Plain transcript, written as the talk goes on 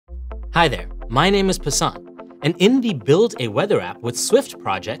Hi there, my name is Pasan, and in the Build a Weather App with Swift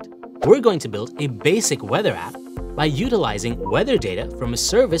project, we're going to build a basic weather app by utilizing weather data from a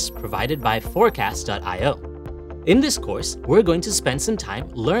service provided by forecast.io. In this course, we're going to spend some time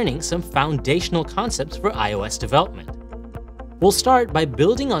learning some foundational concepts for iOS development. We'll start by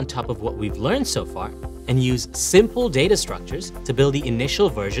building on top of what we've learned so far and use simple data structures to build the initial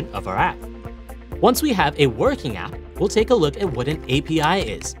version of our app. Once we have a working app, we'll take a look at what an API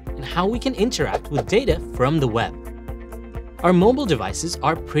is and how we can interact with data from the web. Our mobile devices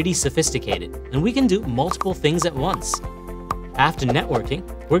are pretty sophisticated, and we can do multiple things at once. After networking,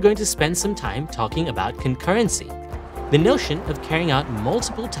 we're going to spend some time talking about concurrency, the notion of carrying out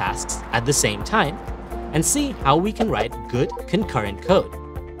multiple tasks at the same time, and see how we can write good concurrent code.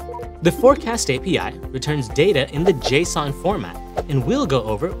 The Forecast API returns data in the JSON format, and we'll go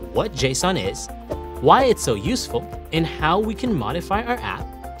over what JSON is, why it's so useful, and how we can modify our app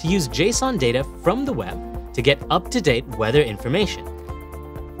to use JSON data from the web to get up-to-date weather information.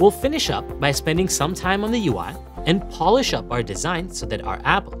 We'll finish up by spending some time on the UI and polish up our design so that our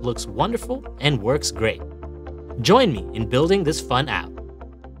app looks wonderful and works great. Join me in building this fun app.